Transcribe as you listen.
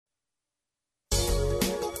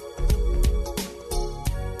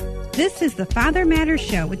This is the Father Matters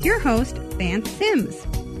Show with your host, Vance Sims.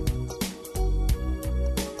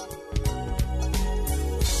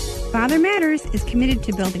 Father Matters is committed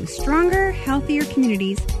to building stronger, healthier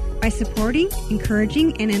communities by supporting,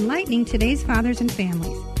 encouraging, and enlightening today's fathers and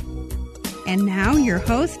families. And now, your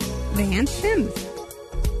host, Vance Sims.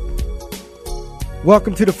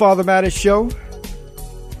 Welcome to the Father Matters Show.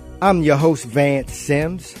 I'm your host, Vance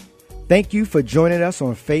Sims. Thank you for joining us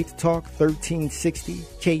on Faith Talk 1360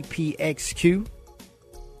 KPXQ.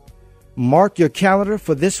 Mark your calendar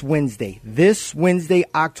for this Wednesday,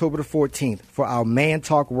 October the 14th, for our Man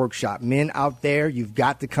Talk Workshop. Men out there, you've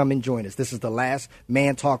got to come and join us. This is the last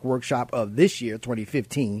Man Talk Workshop of this year,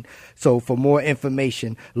 2015. So for more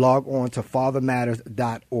information, log on to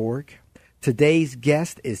fathermatters.org. Today's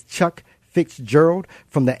guest is Chuck Fitzgerald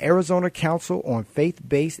from the Arizona Council on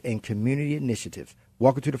Faith-Based and Community Initiatives.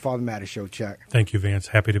 Welcome to the Father Matters Show, Chuck. Thank you, Vance.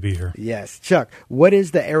 Happy to be here. Yes. Chuck, what is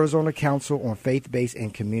the Arizona Council on Faith-Based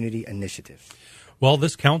and Community Initiatives? Well,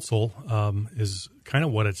 this council is kind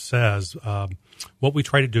of what it says. What we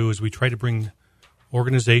try to do is we try to bring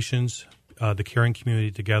organizations, the caring community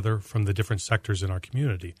together from the different sectors in our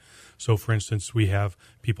community. So, for instance, we have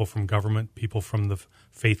people from government, people from the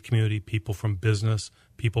faith community, people from business,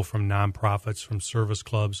 people from nonprofits, from service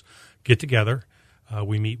clubs get together.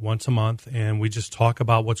 We meet once a month, and we just talk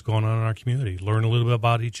about what's going on in our community, learn a little bit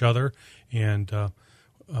about each other, and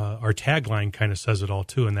our tagline kind of says it all,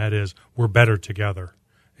 too, and that is, we're better together.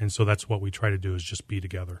 And so that's what we try to do, is just be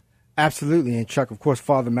together. Absolutely. And Chuck, of course,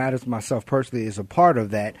 Father Matters, myself personally, is a part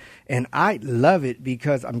of that. And I love it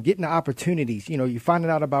because I'm getting the opportunities. You know, you're finding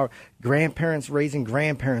out about grandparents raising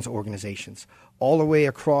grandparents organizations all the way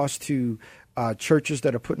across to churches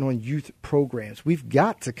that are putting on youth programs. We've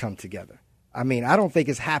got to come together. I mean, I don't think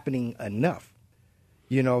it's happening enough,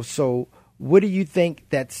 you know. So what do you think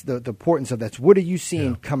that's the importance of that? What are you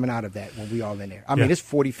seeing coming out of that when we all in there? I mean, it's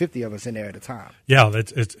 40, 50 of us in there at a time. Yeah,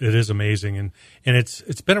 it is amazing. And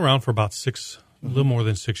it's been around for about a little more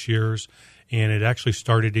than 6 years. And it actually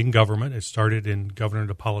started in government. It started in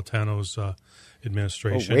Governor Napolitano's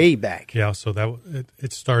administration. Oh, way back. Yeah, so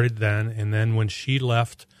it started then. And then when she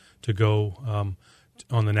left to go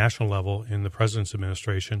on the national level in the president's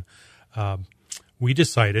administration, we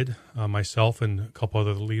decided, myself and a couple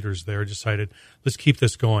other leaders there decided, let's keep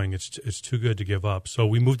this going. It's too good to give up. So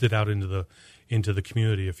we moved it out into the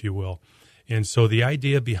community, if you will. And so the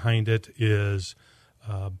idea behind it is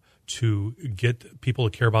to get people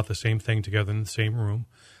to care about the same thing together in the same room.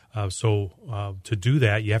 So to do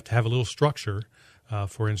that, you have to have a little structure.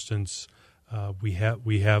 For instance,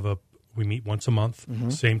 we meet once a month,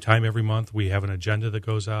 same time every month. We have an agenda that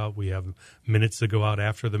goes out. We have minutes that go out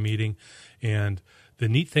after the meeting. And the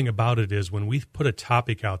neat thing about it is when we put a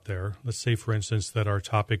topic out there, let's say, for instance, that our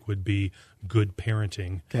topic would be good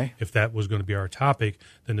parenting. Okay. If that was going to be our topic,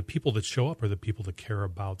 then the people that show up are the people that care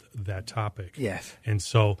about that topic. Yes. And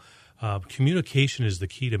so communication is the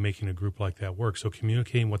key to making a group like that work. So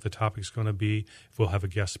communicating what the topic's going to be, if we'll have a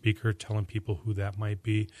guest speaker, telling people who that might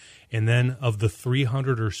be. And then of the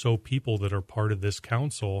 300 or so people that are part of this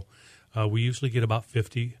council, we usually get about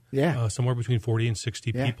 50, somewhere between 40 and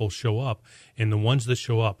 60 people show up. And the ones that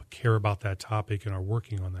show up care about that topic and are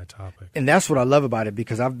working on that topic. And that's what I love about it,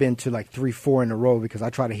 because I've been to like 3, 4 in a row, because I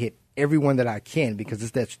try to hit everyone that I can, because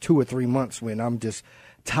that's 2 or 3 months when I'm just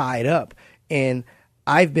tied up. And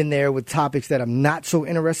I've been there with topics that I'm not so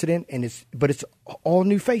interested in, but it's all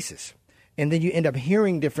new faces. And then you end up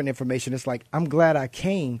hearing different information. It's like, I'm glad I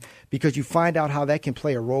came, because you find out how that can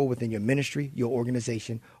play a role within your ministry, your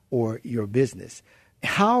organization, or your business.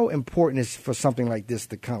 How important is for something like this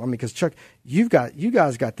to come? I mean, because Chuck, you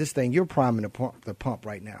guys got this thing. You're priming the pump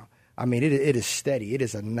right now. I mean, it is steady. It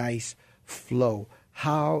is a nice flow.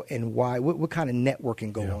 How and why? What kind of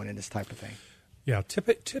networking go on in this type of thing? Yeah,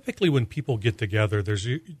 typically when people get together,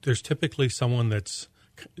 there's typically someone that's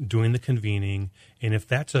doing the convening, and if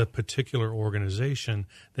that's a particular organization,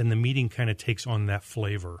 then the meeting kind of takes on that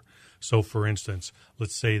flavor. So, for instance,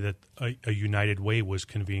 let's say that a United Way was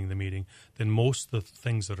convening the meeting, then most of the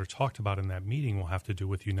things that are talked about in that meeting will have to do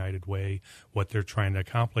with United Way, what they're trying to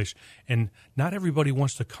accomplish. And not everybody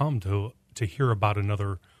wants to come to hear about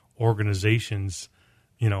another organization's,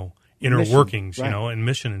 inner mission, workings, right, and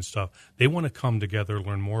mission and stuff. They want to come together,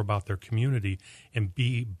 learn more about their community, and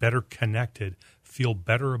be better connected, feel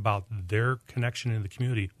better about their connection in the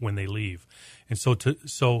community when they leave. And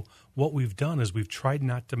so what we've done is we've tried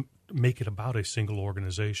not to make it about a single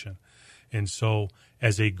organization. And so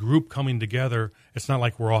as a group coming together, it's not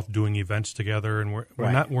like we're off doing events together, and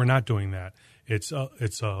we're not doing that. It's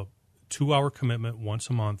a 2-hour commitment once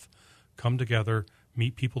a month. Come together,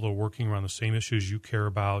 meet people that are working around the same issues you care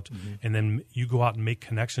about, and then you go out and make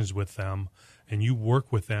connections with them, and you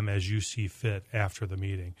work with them as you see fit after the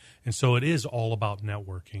meeting. And so it is all about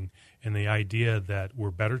networking and the idea that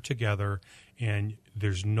we're better together, and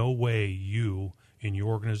there's no way you in your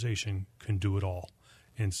organization can do it all.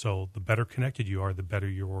 And so the better connected you are, the better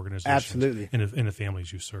your organization Absolutely. and the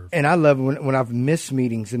families you serve. And I love when I've missed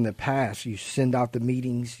meetings in the past, you send out the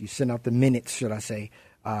meetings, you send out the minutes, should I say,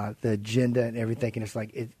 the agenda and everything. And it's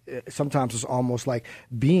like, sometimes it's almost like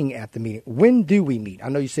being at the meeting. When do we meet? I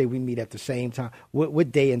know you say we meet at the same time.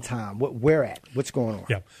 What day and time? Where at? What's going on?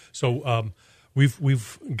 Yeah. So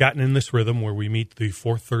we've gotten in this rhythm where we meet the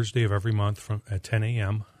fourth Thursday of every month at 10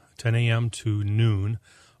 a.m. to noon,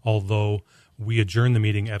 although we adjourn the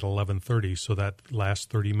meeting at 11:30, so that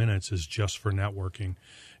last 30 minutes is just for networking.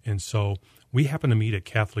 And so we happen to meet at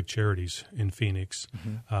Catholic Charities in Phoenix.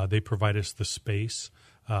 They provide us the space.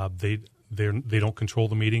 They don't control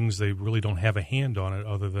the meetings. They really don't have a hand on it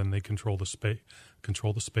other than they control the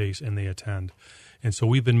space, and they attend. And so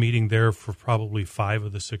we've been meeting there for probably 5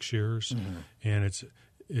 of the 6 years, and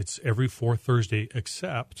it's every fourth Thursday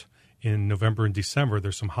except in November and December.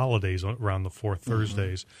 There's some holidays around the fourth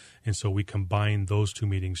Thursdays, and so we combine those 2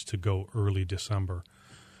 meetings to go early December.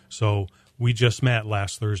 So we just met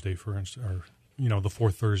last Thursday, for instance, or the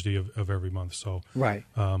fourth Thursday of every month. So right.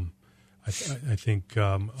 I think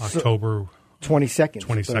October 22nd.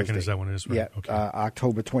 22nd is that when it is, right? Yeah, okay.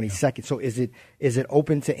 October 22nd. Yeah. So is it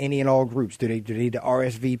open to any and all groups? Do they need the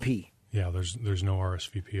RSVP? Yeah, there's no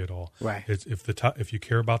RSVP at all. Right. If you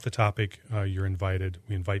care about the topic, you're invited.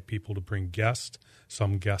 We invite people to bring guests.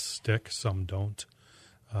 Some guests stick, some don't,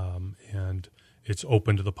 and it's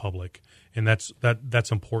open to the public. And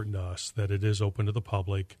that's important to us, that it is open to the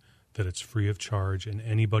public, that it's free of charge, and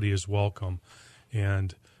anybody is welcome.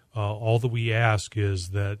 And all that we ask is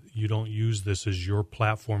that you don't use this as your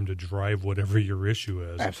platform to drive whatever your issue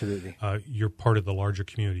is. Absolutely. You're part of the larger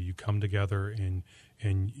community. You come together and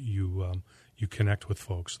you connect with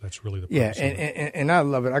folks. That's really the purpose. Yeah, and I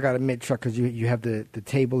love it. I got to admit, Chuck, because you have the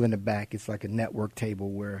table in the back. It's like a network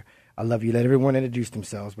table where I love you let everyone introduce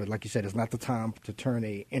themselves. But like you said, it's not the time to turn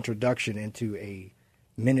a introduction into a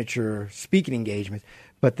miniature speaking engagement,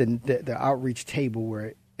 but the outreach table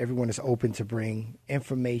where everyone is open to bring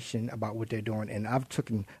information about what they're doing. And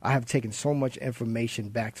I have taken so much information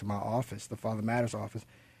back to my office, the Father Matters office,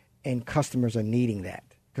 and customers are needing that.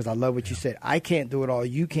 Because I love what you said. I can't do it all.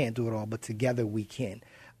 You can't do it all. But together we can.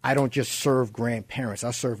 I don't just serve grandparents.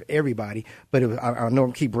 I serve everybody. But I know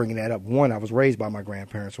I keep bringing that up. One, I was raised by my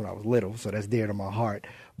grandparents when I was little, so that's dear to my heart.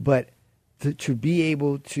 But to be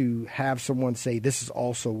able to have someone say, this is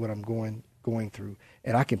also what I'm going through,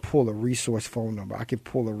 and I can pull a resource phone number. I can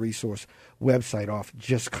pull a resource website off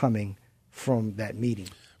just coming from that meeting.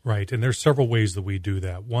 Right, and there's several ways that we do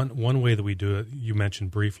that. One way that we do it, you mentioned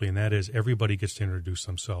briefly, and that is everybody gets to introduce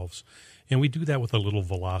themselves. And we do that with a little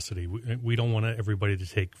velocity. We don't want everybody to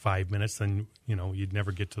take 5 minutes, then you'd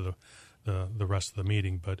never get to the rest of the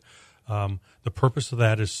meeting. But the purpose of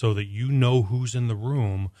that is so that you know who's in the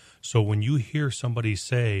room. So when you hear somebody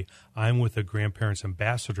say, I'm with a Grandparents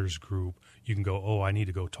Ambassadors group, you can go, oh, I need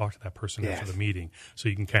to go talk to that person after the meeting. So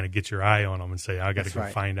you can kind of get your eye on them and say, I got to go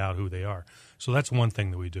find out who they are. So that's one thing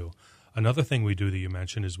that we do. Another thing we do that you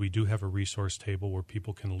mentioned is we do have a resource table where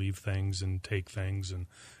people can leave things and take things and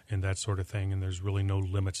that sort of thing, and there's really no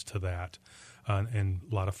limits to that. And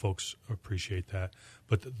a lot of folks appreciate that.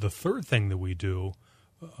 But the third thing that we do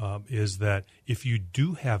is that if you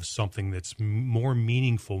do have something that's more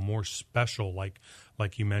meaningful, more special, like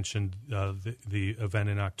you mentioned the event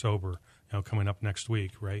in October, coming up next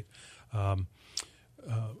week, right?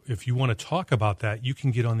 If you want to talk about that, you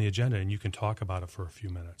can get on the agenda and you can talk about it for a few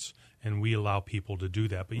minutes. And we allow people to do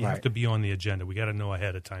that. But you have to be on the agenda. We got to know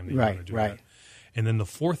ahead of time that you want to do that. And then the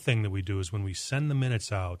fourth thing that we do is when we send the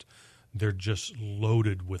minutes out, they're just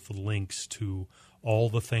loaded with links to all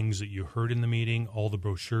the things that you heard in the meeting, all the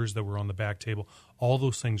brochures that were on the back table. All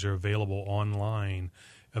those things are available online,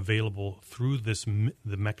 available through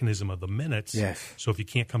the mechanism of the minutes. Yes. So if you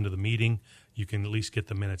can't come to the meeting, you can at least get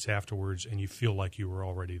the minutes afterwards and you feel like you were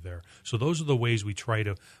already there. So those are the ways we try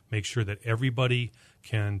to make sure that everybody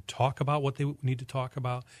can talk about what they need to talk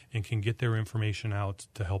about and can get their information out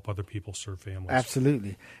to help other people serve families.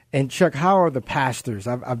 Absolutely. And Chuck, how are the pastors?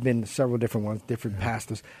 I've been to several different ones, different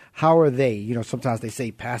pastors. How are they? Sometimes they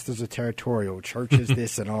say pastors are territorial, churches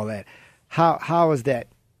this and all that. How is that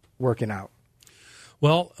working out?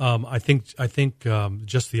 Well, I think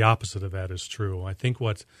just the opposite of that is true. I think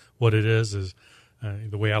what it is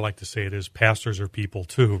the way I like to say it is pastors are people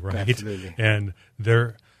too, right? Absolutely. And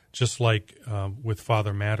just like with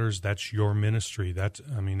Father Matters, that's your ministry. It's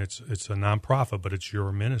a nonprofit, but it's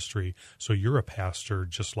your ministry. So you're a pastor,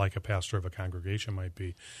 just like a pastor of a congregation might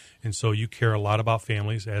be. And so you care a lot about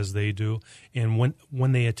families, as they do. And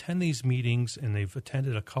when they attend these meetings, and they've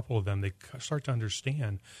attended a couple of them, they start to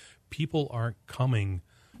understand people aren't coming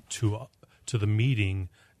to the meeting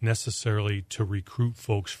necessarily to recruit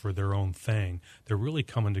folks for their own thing. They're really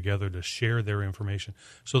coming together to share their information.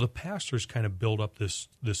 So the pastors kind of build up this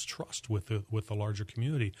trust with the larger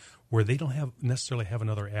community, where they don't necessarily have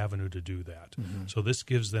another avenue to do that. Mm-hmm. So this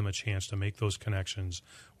gives them a chance to make those connections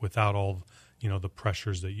without all the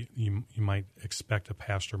pressures that you might expect a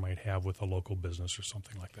pastor might have with a local business or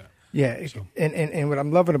something like that. Yeah, so. And what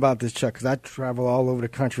I'm loving about this, Chuck, because I travel all over the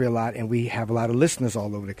country a lot, and we have a lot of listeners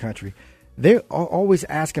all over the country. They're always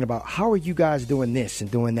asking about, how are you guys doing this and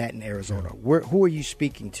doing that in Arizona? Who are you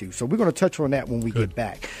speaking to? So we're going to touch on that when we get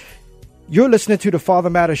back. You're listening to the Father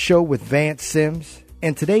Matters Show with Vance Sims,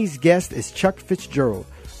 and today's guest is Chuck Fitzgerald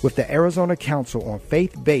with the Arizona Council on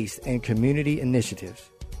Faith-Based and Community Initiatives.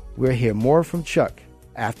 We'll hear more from Chuck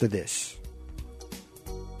after this.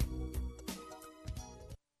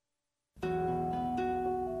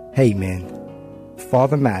 Hey man,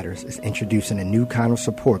 Father Matters is introducing a new kind of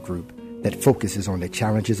support group that focuses on the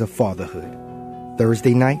challenges of fatherhood.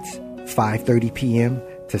 Thursday nights, 5:30 p.m.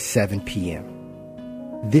 to 7 p.m.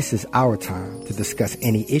 This is our time to discuss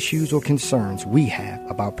any issues or concerns we have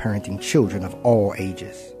about parenting children of all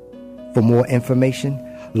ages. For more information,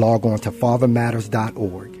 log on to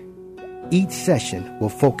fathermatters.org. Each session will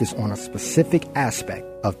focus on a specific aspect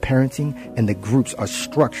of parenting, and the groups are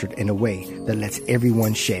structured in a way that lets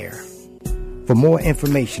everyone share. For more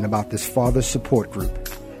information about this father support group,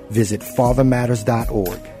 visit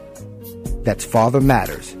fathermatters.org. That's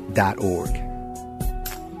fathermatters.org.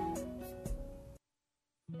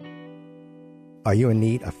 Are you in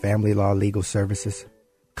need of family law legal services?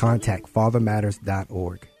 Contact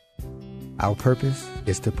fathermatters.org. Our purpose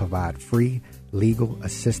is to provide free legal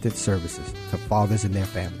assistance services to fathers and their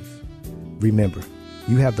families. Remember,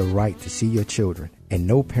 you have the right to see your children, and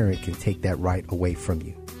no parent can take that right away from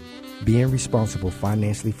you. Being responsible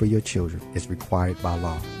financially for your children is required by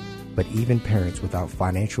law. But even parents without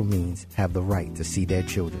financial means have the right to see their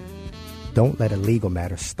children. Don't let a legal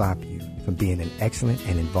matter stop you from being an excellent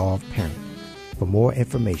and involved parent. For more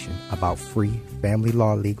information about free family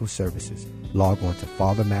law legal services, log on to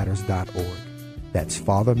fathermatters.org. That's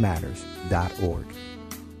fathermatters.org.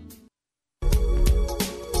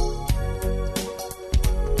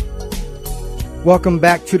 Welcome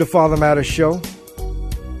back to the Father Matters Show.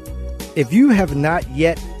 If you have not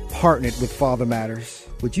yet partnered with Father Matters,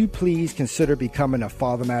 would you please consider becoming a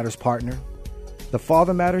Father Matters partner? The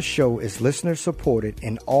Father Matters Show is listener supported,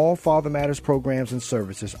 and all Father Matters programs and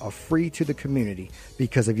services are free to the community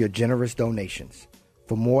because of your generous donations.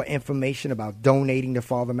 For more information about donating to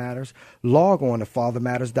Father Matters, log on to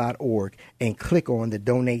fathermatters.org and click on the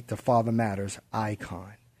Donate to Father Matters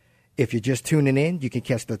icon. If you're just tuning in, you can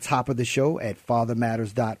catch the top of the show at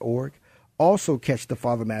fathermatters.org. Also catch the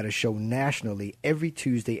Father Matters Show nationally every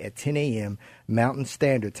Tuesday at 10 a.m. Mountain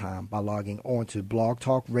Standard Time by logging on to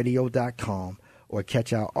blogtalkradio.com, or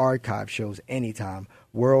catch our archive shows anytime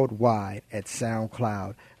worldwide at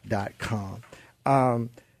soundcloud.com.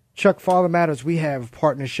 Chuck, Father Matters, we have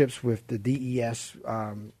partnerships with the DES,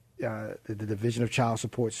 the Division of Child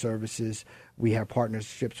Support Services. We have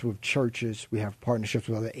partnerships with churches. We have partnerships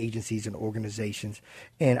with other agencies and organizations.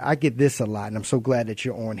 And I get this a lot, and I'm so glad that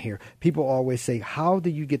you're on here. People always say, how do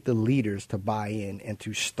you get the leaders to buy in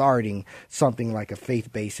into starting something like a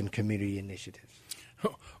faith-based and community initiative?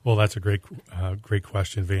 Well, that's a great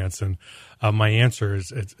question, Vance. And my answer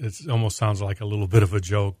is it almost sounds like a little bit of a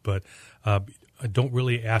joke, but I don't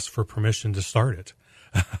really ask for permission to start it.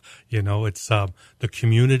 It's the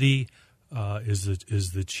community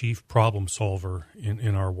is the chief problem solver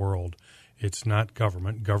in our world. It's not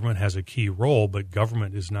government. Government has a key role, but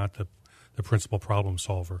government is not the principal problem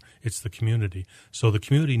solver. It's the community. So the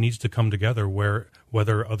community needs to come together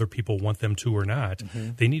whether other people want them to or not.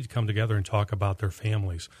 Mm-hmm. They need to come together and talk about their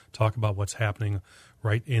families, talk about what's happening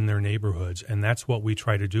right in their neighborhoods. And that's what we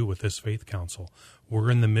try to do with this Faith Council. We're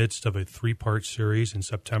in the midst of a 3-part series. In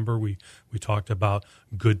September, we talked about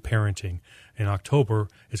good parenting. In October,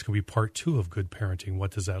 it's going to be part 2 of good parenting. What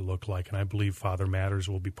does that look like? And I believe Father Matters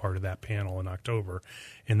will be part of that panel in October.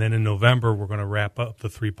 And then in November, we're going to wrap up the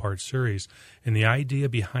 3-part series. And the idea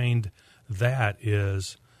behind that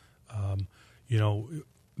is,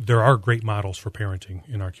 there are great models for parenting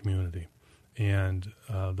in our community. And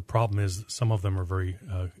the problem is some of them are very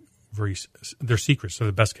they're secrets. They're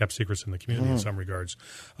the best kept secrets in the community in some regards.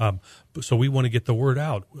 So we want to get the word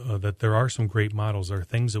out that there are some great models. There are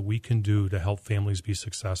things that we can do to help families be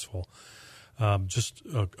successful. Just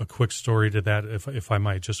a quick story to that, if I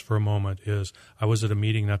might, just for a moment, is I was at a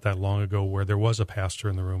meeting not that long ago where there was a pastor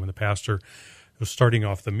in the room, and the pastor was starting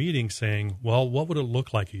off the meeting saying, well, what would it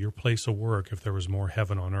look like at your place of work if there was more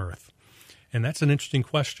heaven on earth? And that's an interesting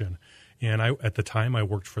question. And at the time, I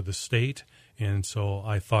worked for the state, and so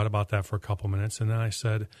I thought about that for a couple minutes, and then I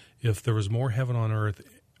said, if there was more heaven on earth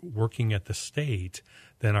working at the state,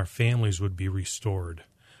 then our families would be restored.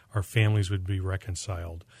 Our families would be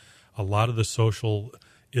reconciled. A lot of the social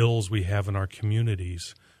ills we have in our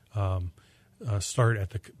communities start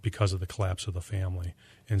because of the collapse of the family.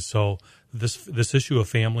 And so this issue of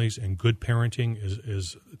families and good parenting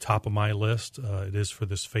is top of my list. It is for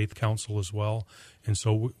this faith council as well. And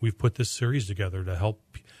so we've put this series together to help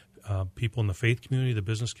people in the faith community, the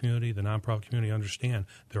business community, the nonprofit community understand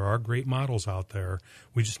there are great models out there.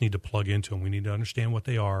 We just need to plug into them. We need to understand what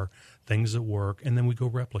they are, things that work, and then we go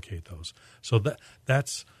replicate those. So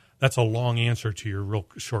that's a long answer to your real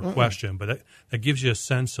short question, but that gives you a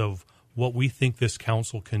sense of what we think this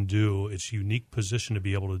council can do. It's a unique position to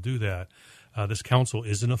be able to do that. This council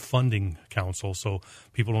isn't a funding council, so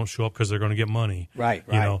people don't show up because they're going to get money. Right.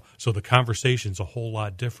 So the conversation's a whole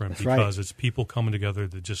lot different because it's people coming together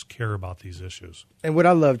that just care about these issues. And what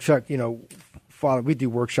I love, Chuck, Father, we do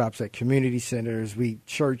workshops at community centers,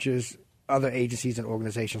 churches, other agencies and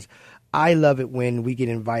organizations. I love it when we get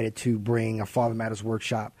invited to bring a Father Matters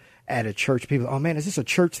workshop at a church. People, oh man, is this a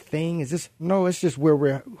church thing? No, it's just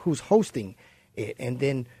who's hosting it. And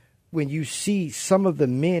then when you see some of the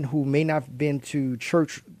men who may not have been to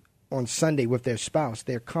church on Sunday with their spouse,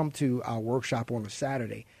 they come to our workshop on a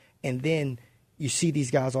Saturday. And then you see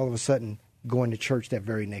these guys all of a sudden going to church that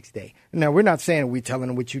very next day. Now, we're not saying we're telling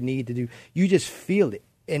them what you need to do. You just feel it.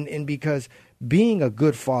 And because being a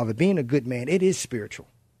good father, being a good man, it is spiritual.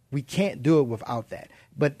 We can't do it without that.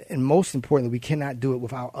 And most importantly, we cannot do it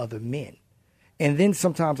without other men. And then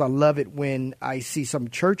sometimes I love it when I see some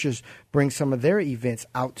churches bring some of their events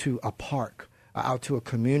out to a park, out to a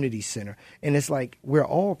community center. And it's like, we're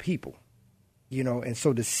all people, and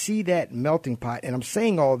so to see that melting pot, and I'm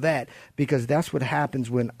saying all that because that's what happens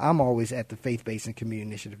when I'm always at the Faith-Based and Community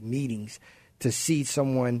Initiative meetings, to see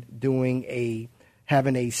someone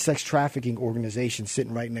having a sex trafficking organization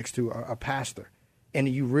sitting right next to a pastor. And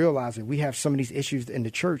you realize that we have some of these issues in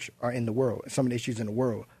the church are in the world. Some of the issues in the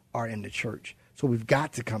world are in the church. So we've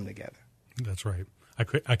got to come together. That's right.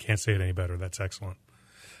 I can't say it any better. That's excellent.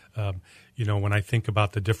 When I think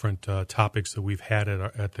about the different topics that we've had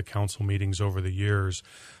at the council meetings over the years,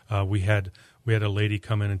 we had a lady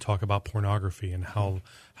come in and talk about pornography and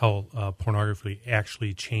how pornography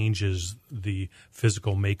actually changes the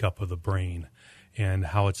physical makeup of the brain, and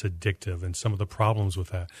how it's addictive and some of the problems with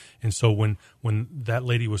that. And so when that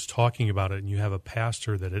lady was talking about it, and you have a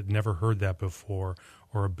pastor that had never heard that before,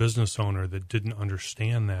 or a business owner that didn't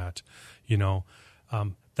understand that,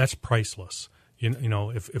 that's priceless.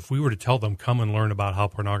 If we were to tell them, come and learn about how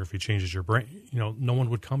pornography changes your brain, no one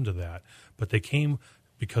would come to that. But they came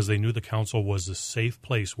because they knew the council was a safe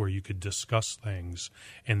place where you could discuss things,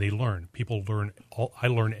 and they learn. People learn. I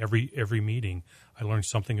learn every meeting. I learned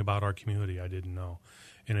something about our community I didn't know.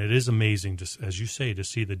 And it is amazing, as you say, to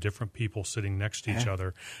see the different people sitting next to each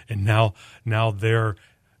other. And now they're,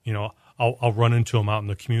 I'll run into them out in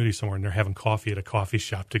the community somewhere, and they're having coffee at a coffee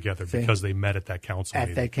shop together because they met at that council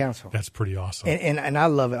meeting. At that council. That's pretty awesome. And I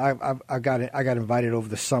love it. I got invited over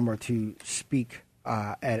the summer to speak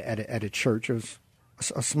at a church. It was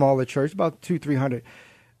a smaller church, about 200-300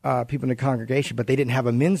 people in the congregation, but they didn't have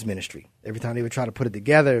a men's ministry. Every time they would try to put it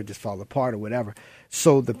together, it would just fall apart or whatever.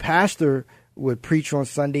 So the pastor would preach on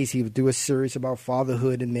Sundays. He would do a series about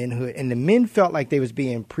fatherhood and manhood, and the men felt like they was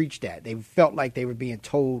being preached at. They felt like they were being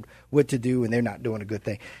told what to do, and they're not doing a good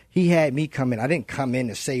thing. He had me come in. I didn't come in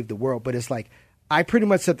to save the world, but it's like I pretty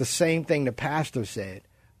much said the same thing the pastor said,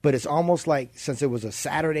 but it's almost like since it was a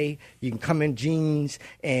Saturday, you can come in jeans,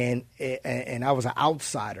 and I was an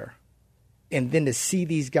outsider. And then to see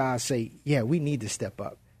these guys say, yeah, we need to step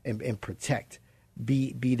up and protect,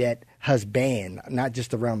 be that husband, not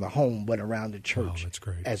just around the home, but around the church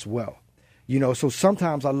as well. So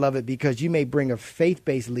sometimes I love it because you may bring a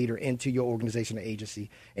faith-based leader into your organization or agency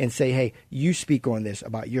and say, hey, you speak on this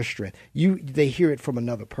about your strength. They hear it from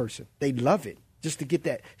another person. They love it just to get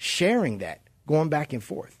that, sharing that, going back and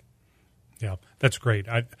forth. Yeah, that's great.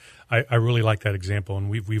 I really like that example, and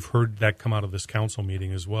we've heard that come out of this council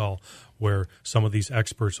meeting as well, where some of these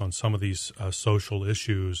experts on some of these social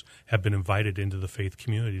issues have been invited into the faith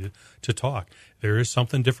community to talk. There is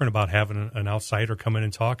something different about having an outsider come in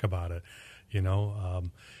and talk about it,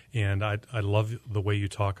 and I love the way you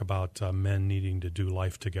talk about men needing to do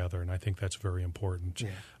life together, and I think that's very important. Yeah.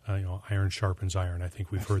 Iron sharpens iron. I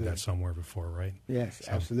think we've heard that somewhere before, right? Yes,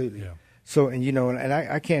 absolutely. Yeah. So, and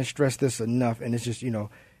I can't stress this enough, and it's just, you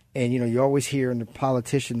always hear in the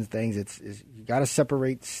politicians things, it's you got to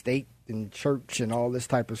separate state and church and all this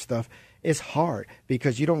type of stuff. It's hard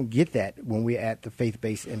because you don't get that when we're at the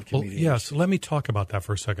faith-based and community. Well, yes, let me talk about that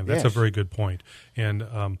for a second. That's a very good point. And,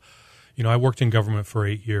 I worked in government for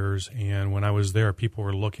 8 years, and when I was there, people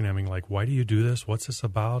were looking at me like, why do you do this? What's this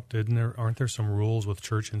about? Aren't there some rules with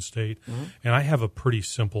church and state? Mm-hmm. And I have a pretty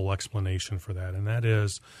simple explanation for that, and that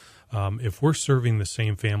is, if we're serving the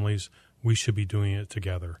same families, we should be doing it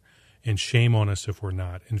together. And shame on us if we're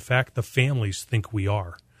not. In fact, the families think we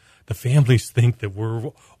are. The families think that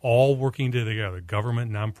we're all working together,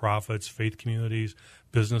 government, nonprofits, faith communities,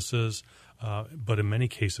 businesses, but in many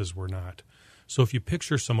cases we're not. So if you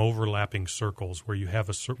picture some overlapping circles where you have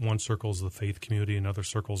one circle is the faith community, another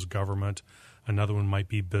circle is government, another one might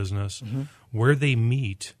be business, mm-hmm. where they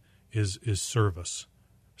meet is service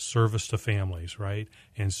to families, right?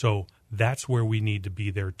 And so that's where we need to be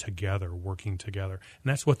there together, working together. And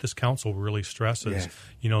that's what this council really stresses.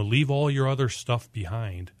 Yes. Leave all your other stuff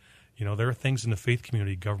behind. There are things in the faith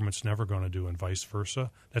community government's never going to do and vice versa.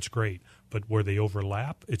 That's great. But where they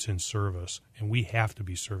overlap, it's in service. And we have to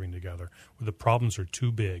be serving together. Where the problems are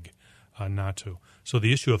too big not to. So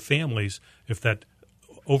the issue of families, if that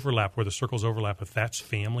overlap, where the circles overlap, if that's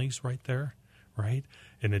families right there, right?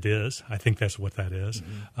 And it is. I think that's what that is.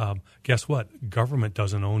 Mm-hmm. Guess what? Government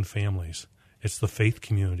doesn't own families. It's the faith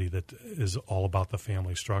community that is all about the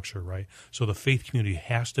family structure, right? So the faith community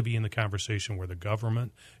has to be in the conversation where the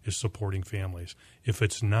government is supporting families. If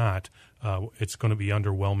it's not, it's going to be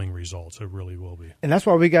underwhelming results. It really will be. And that's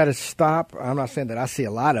why we got to stop. I'm not saying that I see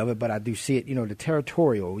a lot of it, but I do see it, the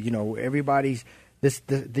territorial, everybody's,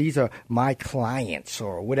 these are my clients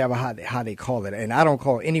or whatever, how they call it. And I don't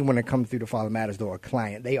call anyone that comes through the Father Matters door a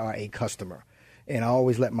client. They are a customer. And I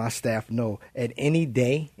always let my staff know at any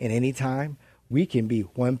day and any time, we can be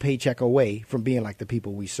one paycheck away from being like the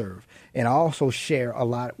people we serve. And I also share a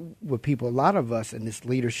lot with people, a lot of us in this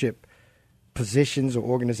leadership positions or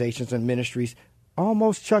organizations and ministries,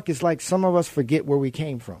 almost, Chuck, it's like some of us forget where we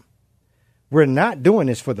came from. We're not doing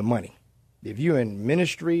this for the money. If you're in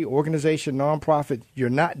ministry, organization, nonprofit, you're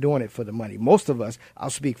not doing it for the money. Most of us, I'll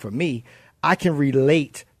speak for me, I can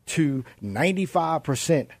relate to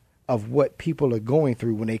 95% of what people are going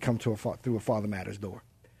through when they come through a Father Matters door.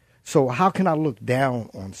 So how can I look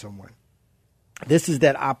down on someone? This is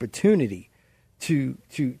that opportunity to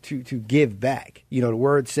give back. The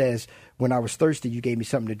word says, when I was thirsty, you gave me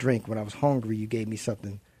something to drink. When I was hungry, you gave me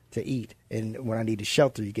something to eat. And when I needed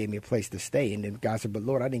shelter, you gave me a place to stay. And then God said, but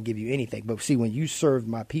Lord, I didn't give you anything. But see, when you serve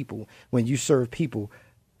my people, when you serve people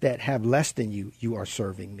that have less than you, you are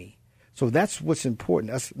serving me. So that's what's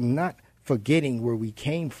important, us not forgetting where we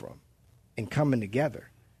came from and coming together.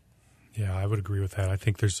 Yeah, I would agree with that. I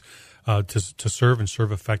think there's to serve and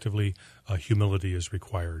serve effectively, humility is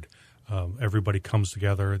required. Everybody comes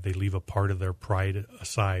together. They leave a part of their pride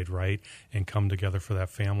aside, right, and come together for that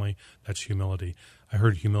family. That's humility. I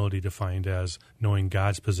heard humility defined as knowing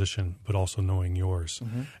God's position, but also knowing yours.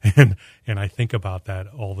 Mm-hmm. And I think about that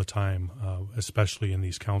all the time, especially in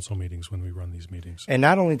these council meetings when we run these meetings. And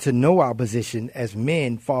not only to know our position as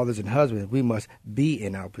men, fathers, and husbands, we must be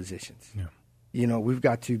in our positions. Yeah. We've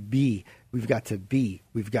got to be.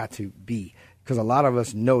 Because a lot of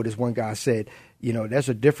us know, this one guy said, there's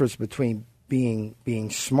a difference between being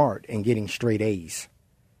smart and getting straight A's.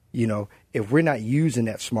 If we're not using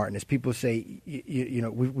that smartness, people say,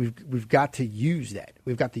 we've got to use that.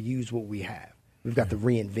 We've got to use what we have. We've got to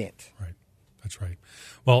reinvent. Right. That's right.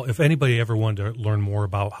 Well, if anybody ever wanted to learn more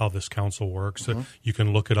about how this council works, you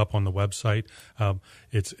can look it up on the website.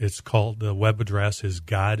 It's called, the web address is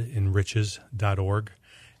godenriches.org.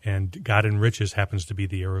 And God Enriches happens to be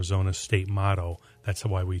the Arizona state motto. That's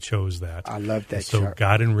why we chose that. I love that. So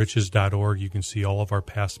godenriches.org, you can see all of our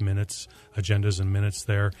past minutes, agendas and minutes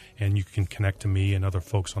there, and you can connect to me and other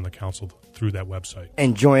folks on the council through that website.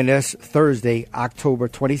 And join us Thursday, October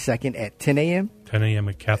 22nd at 10 a.m. 10 a.m.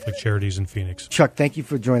 at Catholic Charities in Phoenix. Chuck, thank you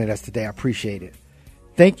for joining us today. I appreciate it.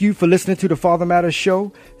 Thank you for listening to the Father Matters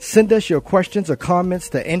Show. Send us your questions or comments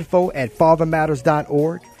to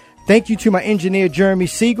info@fathermatters.org. Thank you to my engineer, Jeremy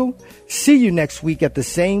Siegel. See you next week at the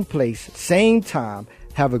same place, same time.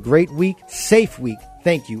 Have a great week, safe week.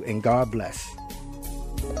 Thank you, and God bless.